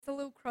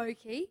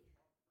pokey.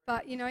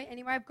 But, anyway,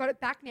 I've got it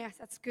back now, so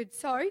that's good.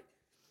 So,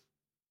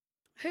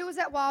 who was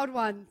at Wild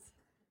Ones?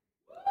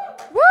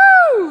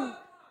 Woo!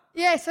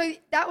 Yeah, so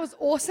that was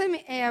awesome.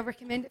 I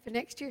recommend it for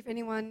next year if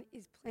anyone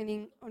is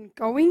planning on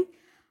going.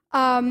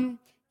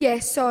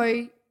 So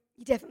you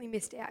definitely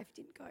missed out if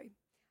you didn't go.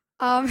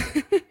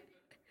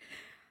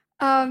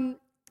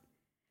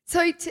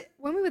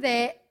 When we were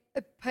there,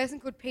 a person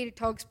called Peter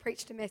Toggs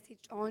preached a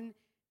message on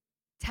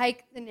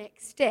take the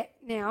next step.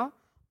 Now,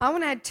 I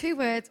want to add 2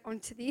 words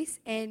onto this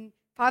and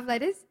 5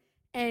 letters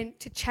and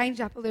to change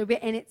up a little bit,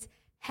 and it's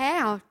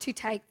how to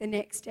take the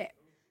next step.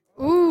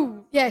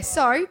 Ooh, yeah,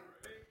 so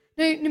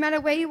no matter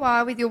where you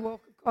are with your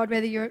walk with God,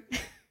 whether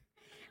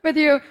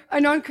you're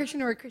a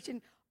non-Christian or a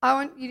Christian, I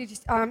want you to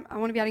just, I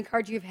want to be able to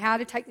encourage you of how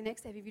to take the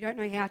next step if you don't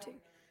know how to.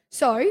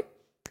 So,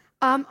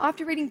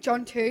 after reading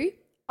John 2,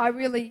 I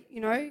really,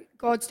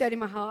 God stirred in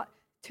my heart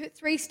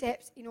 3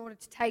 steps in order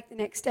to take the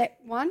next step.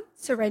 1,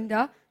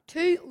 surrender.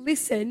 2,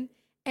 listen.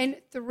 And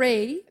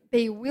 3,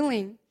 be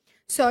willing.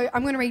 So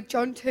I'm going to read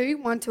John 2,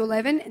 1 to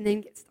 11 and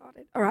then get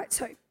started. All right,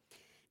 so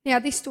now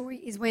this story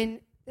is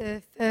when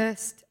the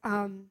first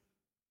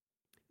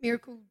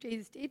miracle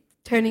Jesus did,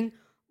 turning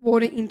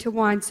water into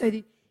wine. So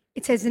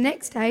it says the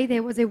next day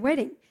there was a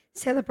wedding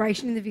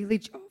celebration in the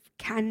village of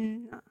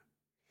Cana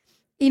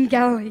in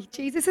Galilee.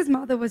 Jesus'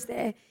 mother was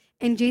there,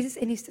 and Jesus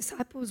and his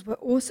disciples were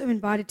also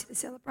invited to the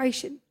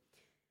celebration.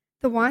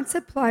 The wine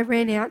supply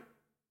ran out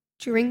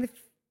during the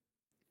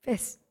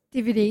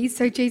festivities,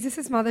 so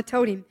Jesus' mother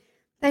told him,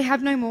 "They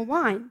have no more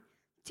wine."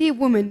 "Dear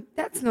woman,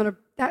 that's not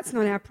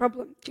our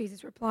problem,"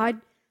 Jesus replied.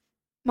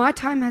 "My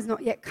time has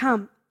not yet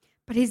come."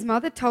 But his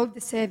mother told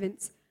the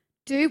servants,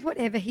 "Do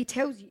whatever he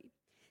tells you."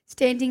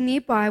 Standing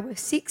nearby were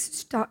 6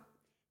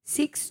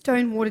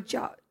 stone water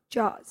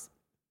jars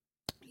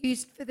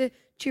used for the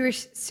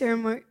Jewish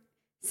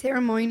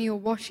ceremonial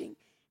washing.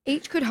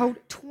 Each could hold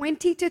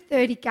 20 to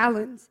 30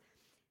 gallons.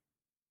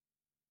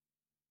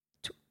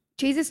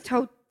 Jesus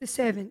told the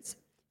servants,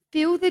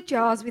 "Fill the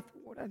jars with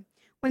water."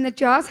 When the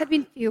jars had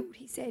been filled,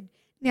 he said,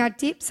 "Now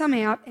dip some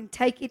out and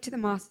take it to the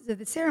masters of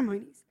the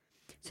ceremonies."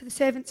 So the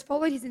servants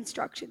followed his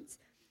instructions.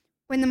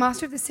 When the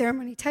master of the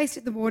ceremony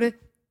tasted the water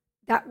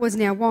that was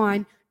now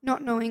wine,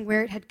 not knowing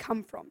where it had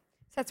come from.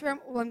 So that's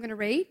all I'm going to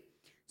read.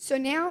 So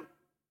now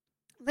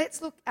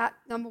let's look at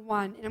number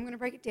 1, and I'm going to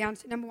break it down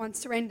to number 1,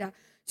 surrender.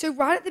 So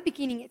right at the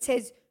beginning it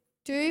says,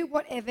 do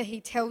whatever he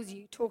tells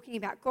you, talking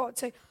about God.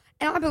 So,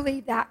 and I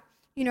believe that,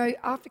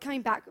 after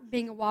coming back,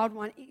 being a wild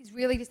one, it is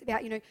really just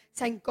about,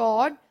 saying,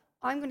 God,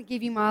 I'm going to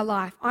give you my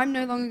life. I'm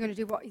no longer going to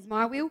do what is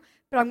my will,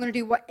 but I'm going to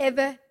do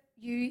whatever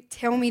you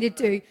tell me to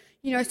do.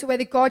 So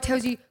whether God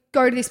tells you,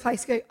 go to this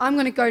place, I'm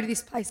going to go to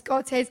this place.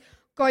 God says,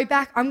 go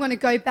back, I'm going to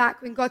go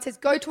back. When God says,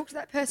 go talk to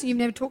that person you've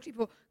never talked to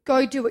before,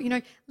 go do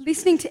it.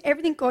 Listening to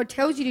everything God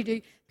tells you to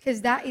do,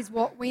 because that is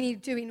what we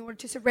need to do in order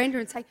to surrender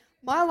and say,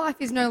 my life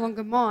is no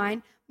longer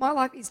mine. My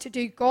life is to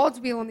do God's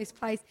will on this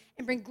place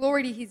and bring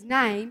glory to his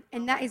name.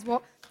 And that is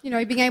what,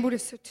 being able to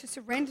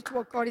surrender to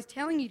what God is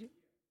telling you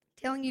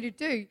to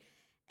do.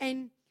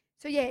 And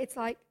so, yeah, it's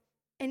like,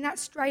 and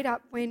that's straight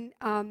up when,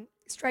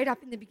 straight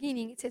up in the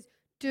beginning, it says,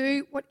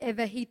 do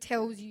whatever he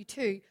tells you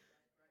to.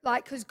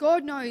 Like, because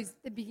God knows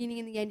the beginning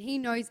and the end. He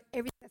knows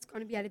everything that's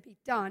going to be able to be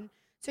done.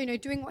 So,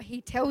 doing what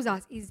he tells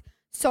us is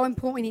so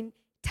important in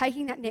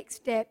taking that next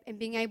step and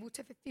being able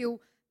to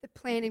fulfill the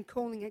plan and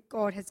calling that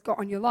God has got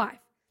on your life.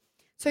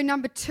 So,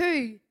 number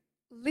 2,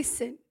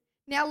 listen.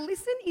 Now,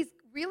 listen is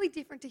really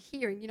different to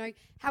hearing.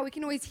 How we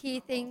can always hear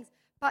things,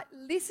 but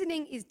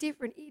listening is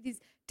different. It is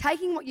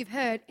taking what you've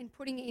heard and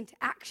putting it into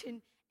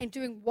action and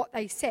doing what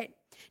they said.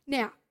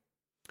 Now,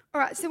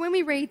 all right, so when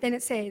we read, then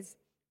it says,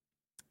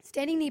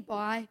 standing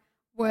nearby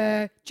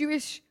were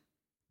Jewish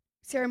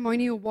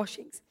ceremonial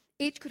washings.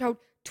 Each could hold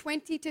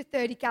 20 to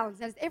 30 gallons.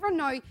 Now, does everyone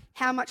know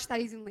how much that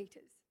is in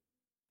litres?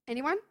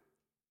 Anyone?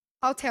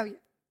 I'll tell you.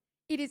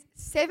 It is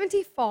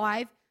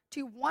 75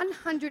 to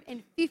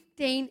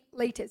 115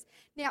 litres.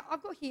 Now,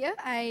 I've got here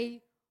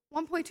a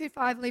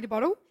 1.25 litre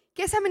bottle.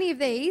 Guess how many of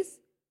these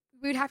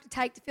we would have to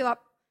take to fill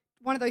up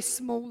one of those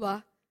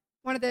smaller,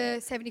 one of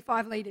the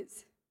 75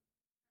 litres?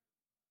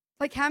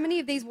 Like, how many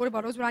of these water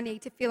bottles would I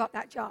need to fill up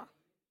that jar?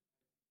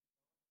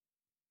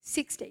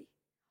 60.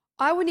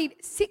 I would need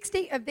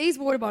 60 of these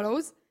water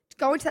bottles to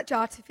go into that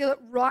jar to fill it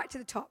right to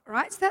the top, all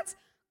right? So that's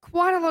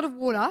quite a lot of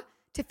water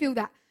to fill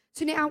that.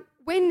 So now,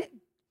 when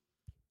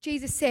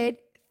Jesus said,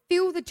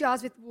 fill the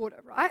jars with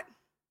water, right?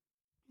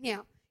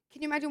 Now,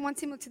 can you imagine one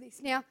similar to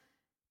this? Now,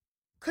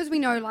 because we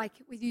know, like,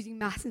 with using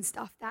maths and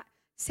stuff, that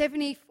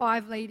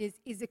 75 litres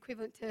is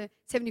equivalent to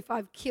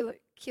 75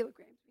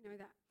 kilograms. We know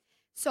that.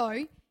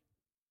 So,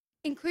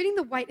 including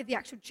the weight of the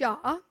actual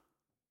jar,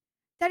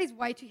 that is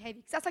way too heavy,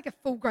 because that's like a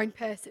full-grown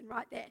person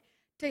right there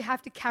to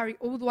have to carry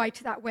all the way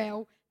to that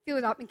well, fill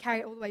it up and carry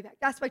it all the way back.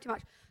 That's way too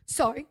much.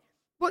 So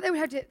what they would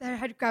have to, they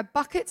had to grab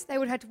buckets, they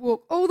would have to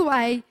walk all the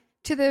way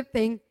to the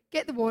thing,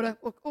 get the water,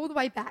 walk all the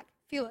way back,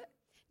 fill it.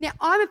 Now,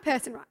 I'm a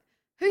person, right,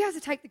 who has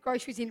to take the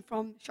groceries in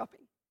from shopping?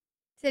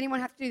 Does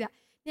anyone have to do that?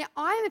 Now,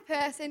 I am a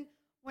person,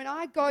 when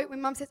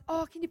Mum says,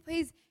 oh, can you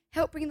please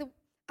help bring the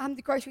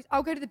groceries,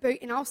 I'll go to the boot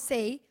and I'll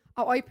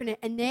open it,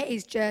 and there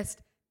is just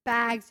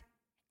bags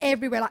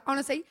everywhere. Like,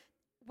 honestly,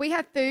 we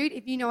have food.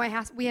 If you know our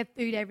house, we have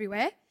food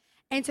everywhere.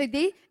 And so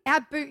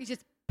our boot is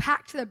just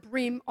packed to the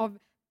brim of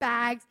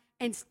bags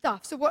and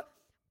stuff. So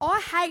I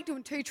hate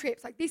doing 2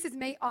 trips. Like, this is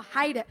me. I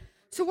hate it.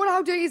 So what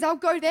I'll do is I'll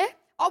go there.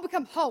 I'll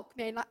become Hulk,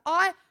 man. Like,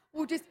 I'll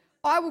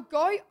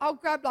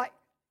grab like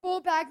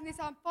 4 bags in this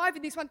arm, 5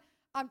 in this one,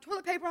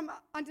 toilet paper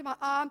under my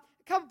arm,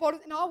 a couple of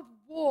bottles, and I'll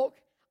walk.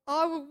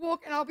 I will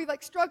walk and I'll be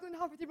like struggling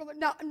halfway through. I'm like,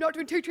 no, I'm not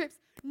doing 2 trips.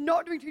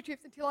 Not doing 2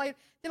 trips until I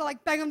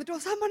like bang on the door.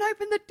 Someone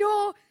open the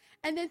door.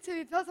 And then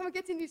until someone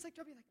gets in, you just like,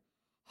 you're like,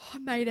 oh, I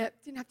made it.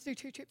 Didn't have to do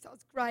 2 trips. That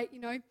was great, you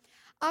know.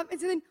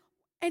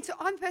 And so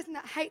I'm a person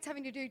that hates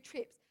having to do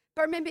trips.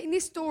 But remember, in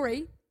this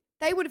story,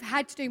 they would have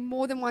had to do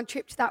more than 1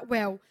 trip to that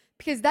well,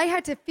 because they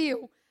had to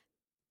feel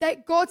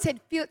that God said,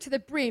 fill it to the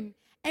brim.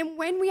 And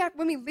when we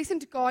listen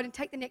to God and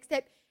take the next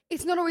step,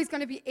 it's not always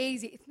going to be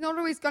easy. It's not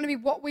always going to be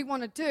what we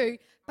want to do.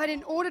 But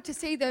in order to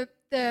see the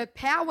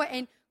power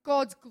and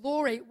God's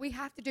glory, we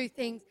have to do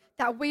things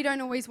that we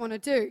don't always want to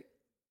do.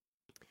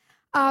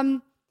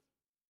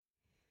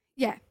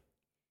 Yeah.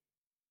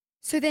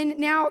 So then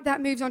now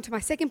that moves on to my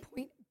second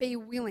point, be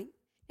willing.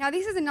 Now,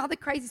 this is another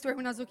crazy story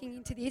when I was looking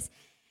into this.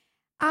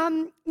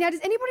 Now, does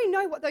anybody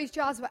know what those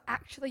jars were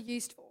actually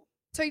used for?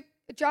 So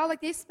a jar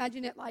like this,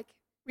 imagine it like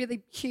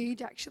really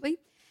huge, actually.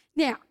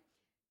 Now,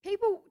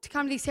 people to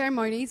come to these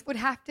ceremonies would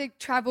have to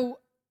travel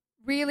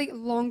really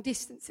long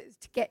distances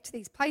to get to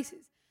these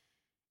places.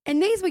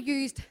 And these were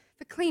used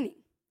for cleaning.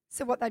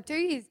 So what they'd do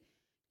is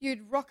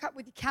you'd rock up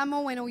with your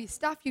camel and all your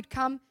stuff. You'd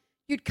come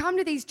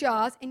to these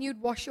jars and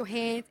you'd wash your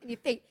hands and your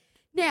feet.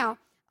 Now,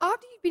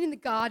 after you've been in the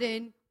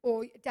garden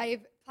or a day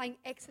of playing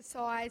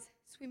exercise,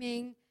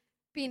 swimming,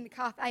 been in the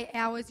car for 8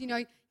 hours, you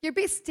know, you're a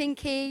bit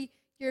stinky,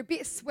 you're a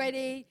bit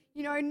sweaty,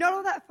 you know, not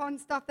all that fun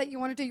stuff that you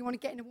want to do. You want to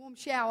get in a warm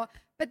shower.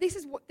 But this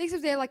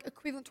is their like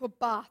equivalent to a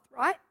bath,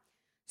 right?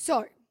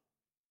 So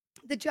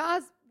the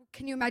jars,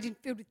 can you imagine,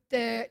 filled with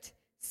dirt,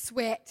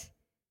 sweat,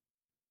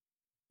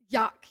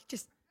 yuck.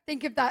 Just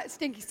think of that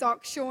stinky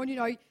sock, Sean, you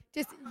know,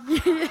 just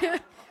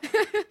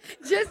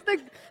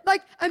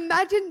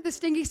imagine the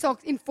stinky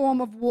socks in form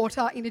of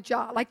water in a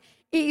jar. Like,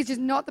 it is just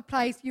not the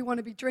place you want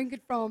to be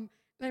drinking from,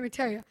 let me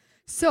tell you.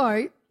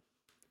 So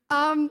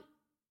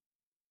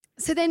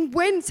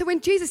when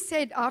Jesus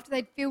said, after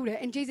they'd filled it,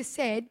 and Jesus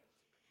said,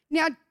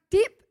 now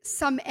dip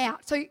some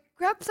out. So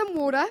grab some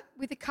water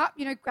with a cup,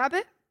 you know, grab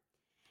it,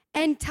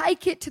 and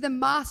take it to the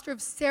master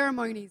of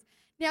ceremonies.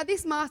 Now,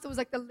 this master was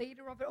like the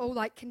leader of it all,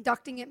 like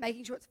conducting it,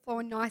 making sure it's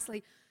flowing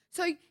nicely.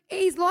 So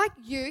he's like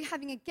you,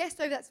 having a guest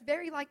over that's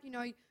very like, you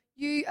know,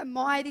 you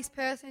admire this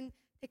person,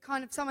 they're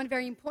kind of someone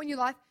very important in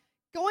your life,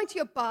 going to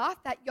your bath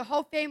that your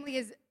whole family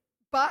is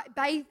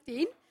bathed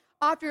in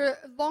after a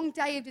long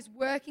day of just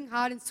working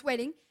hard and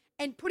sweating,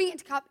 and putting it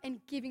into a cup and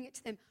giving it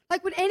to them.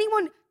 Like, would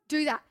anyone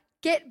do that?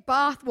 Get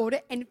bath water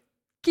and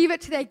give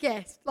it to their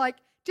guest? Like,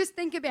 just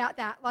think about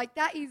that. Like,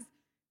 that is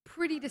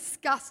pretty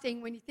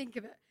disgusting when you think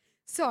of it.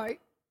 So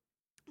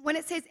when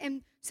it says,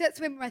 and so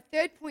that's when my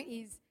third point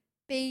is,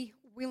 be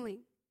willing.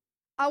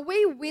 Are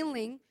we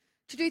willing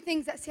to do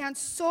things that sound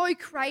so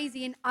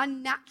crazy and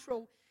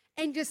unnatural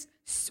and just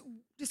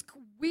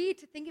weird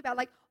to think about?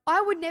 Like,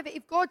 I would never,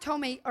 if God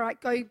told me, all right,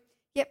 go,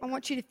 yep, I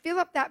want you to fill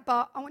up that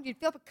I want you to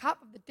fill up a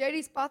cup of the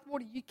dirtiest bath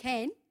water you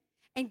can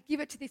and give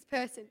it to this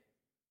person.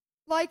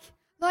 Like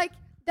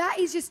that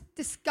is just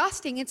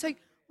disgusting. And so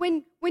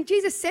when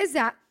Jesus says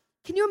that,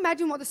 can you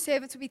imagine what the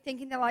servants would be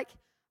thinking? They're like,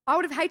 I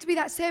would have hated to be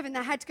that servant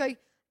that had to go,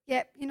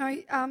 yep, you know,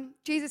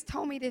 Jesus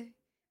told me to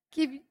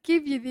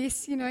give you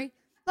this, you know.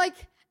 Like,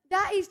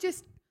 that is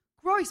just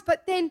gross.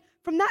 But then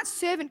from that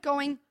servant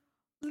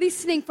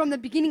listening from the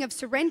beginning of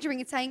surrendering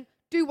and saying,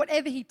 do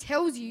whatever he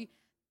tells you,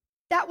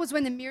 that was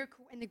when the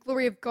miracle and the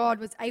glory of God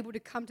was able to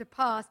come to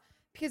pass,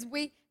 because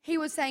he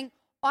was saying,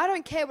 I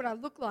don't care what I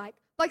look like.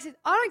 Like I said,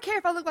 I don't care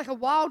if I look like a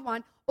wild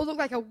one or look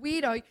like a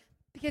weirdo,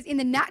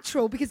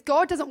 because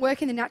God doesn't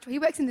work in the natural. He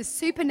works in the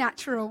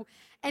supernatural,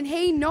 and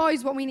he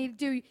knows what we need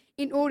to do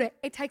in order.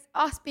 It takes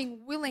us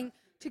being willing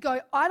to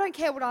go, I don't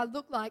care what I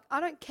look like.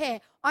 I don't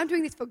care. I'm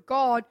doing this for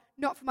God,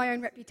 not for my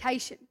own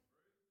reputation.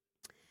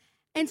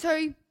 And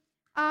so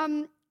at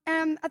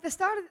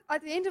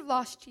the end of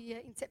last year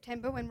in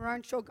September, when Rowan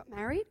and Shaw got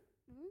married,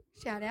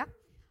 shout out,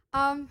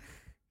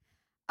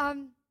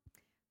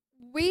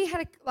 we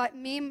had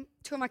me and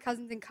 2 of my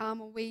cousins in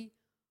Carmel, we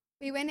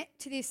went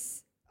to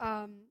this,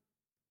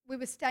 we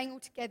were staying all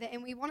together,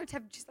 and we wanted to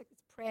have just like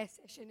this prayer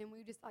session, and we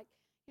were just like,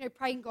 you know,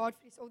 praying God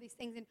for all these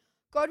things. And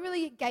God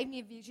really gave me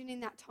a vision in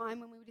that time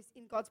when we were just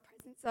in God's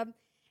presence.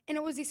 And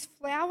it was this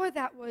flower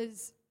that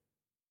was,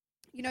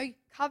 you know,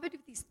 covered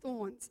with these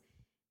thorns.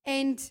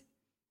 And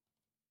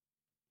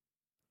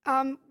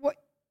at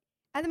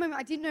the moment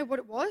I didn't know what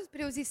it was,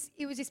 but it was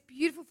this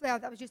beautiful flower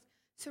that was just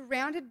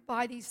surrounded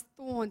by these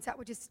thorns that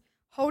were just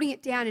holding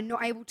it down and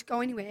not able to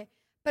go anywhere.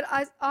 But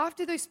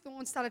after those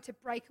thorns started to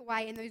break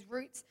away and those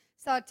roots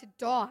started to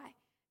die,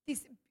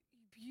 this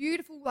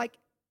beautiful, like,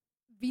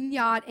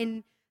 vineyard,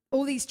 and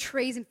all these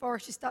trees and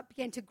forests just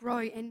began to grow,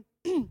 and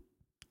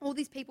all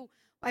these people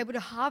were able to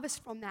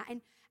harvest from that.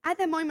 And at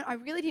that moment, I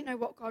really didn't know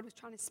what God was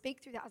trying to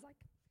speak through that. I was like,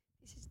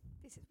 this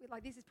is weird.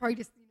 Like, this is probably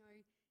just,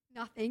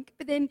 nothing.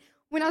 But then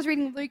when I was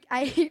reading Luke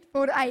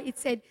 8:4-8, it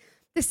said,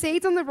 the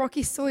seeds on the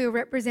rocky soil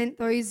represent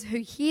those who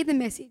hear the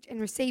message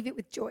and receive it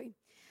with joy.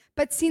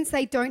 But since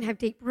they don't have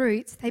deep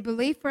roots, they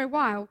believe for a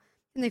while,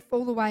 and they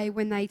fall away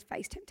when they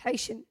face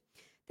temptation.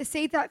 The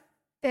seed that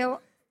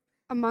fell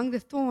among the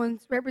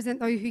thorns represent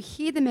those who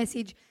hear the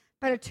message,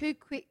 but are too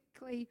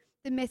quickly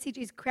the message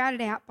is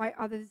crowded out by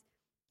others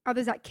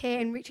that care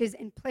and riches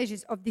and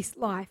pleasures of this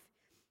life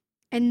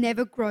and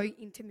never grow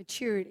into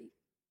maturity.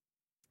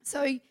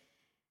 So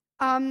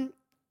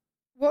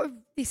what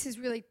this has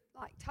really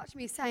touched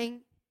me is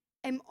saying,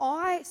 am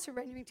I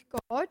surrendering to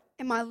God?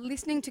 Am I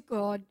listening to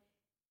God?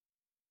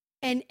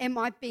 And am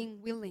I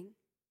being willing?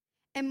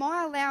 Am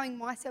I allowing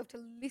myself to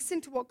listen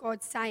to what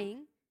God's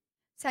saying,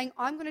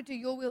 I'm going to do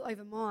your will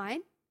over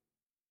mine,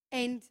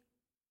 and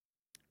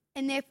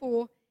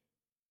therefore,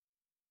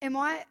 am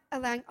I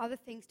allowing other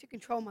things to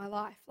control my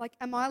life? Like,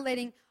 am I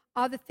letting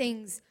other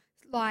things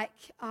like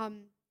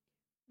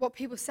what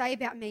people say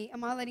about me?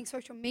 Am I letting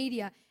social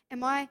media?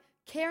 Am I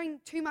caring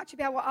too much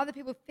about what other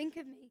people think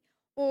of me?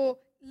 Or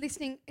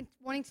listening and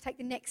wanting to take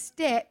the next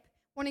step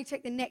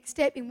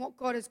in what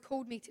God has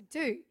called me to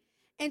do?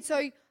 And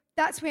so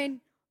that's when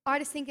I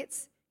just think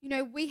it's,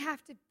 we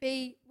have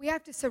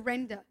to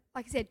surrender.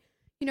 Like I said,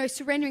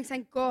 surrendering,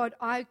 saying, God,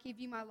 I give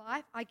you my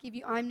life.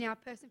 I'm now a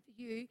person for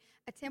you,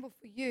 a temple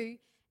for you,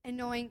 and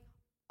knowing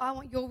I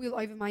want your will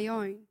over my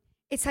own.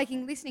 It's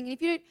taking listening. And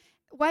if you don't,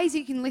 ways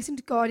you can listen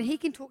to God, and He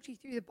can talk to you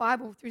through the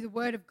Bible, through the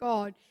Word of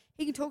God.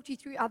 He can talk to you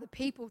through other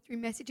people, through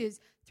messages,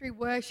 through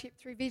worship,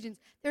 through visions.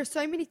 There are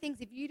so many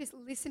things. If you just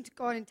listen to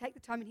God and take the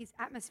time in His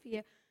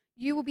atmosphere,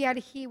 you will be able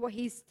to hear what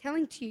He's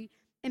telling to you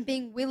and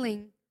being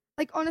willing.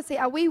 Like, honestly,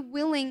 are we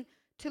willing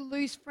to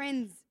lose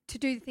friends to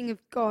do the thing of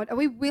God? Are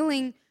we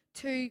willing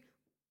to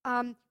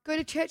go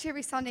to church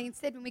every Sunday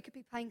instead when we could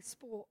be playing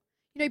sport?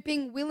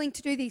 Being willing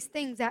to do these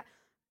things that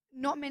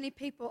not many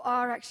people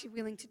are actually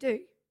willing to do.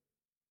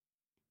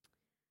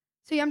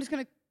 So I'm just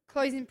going to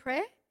close in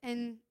prayer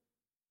and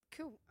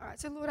cool. All right,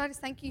 so Lord, I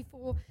just thank you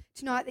for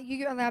tonight that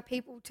you allow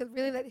people to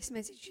really let this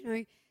message,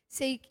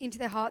 seek into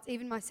their hearts,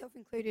 even myself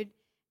included.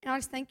 And I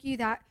just thank you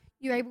that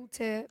we're able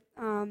to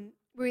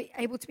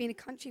be in a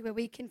country where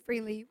we can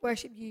freely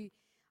worship you.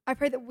 I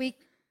pray that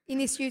in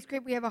this youth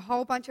group, we have a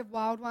whole bunch of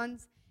wild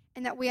ones,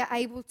 and that we are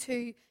able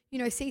to,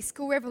 see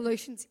school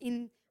revolutions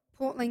in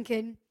Port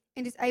Lincoln,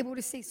 and just able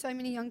to see so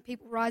many young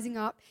people rising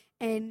up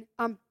and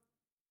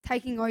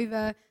taking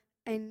over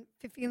and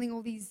fulfilling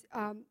all these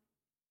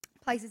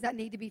places that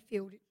need to be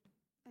filled.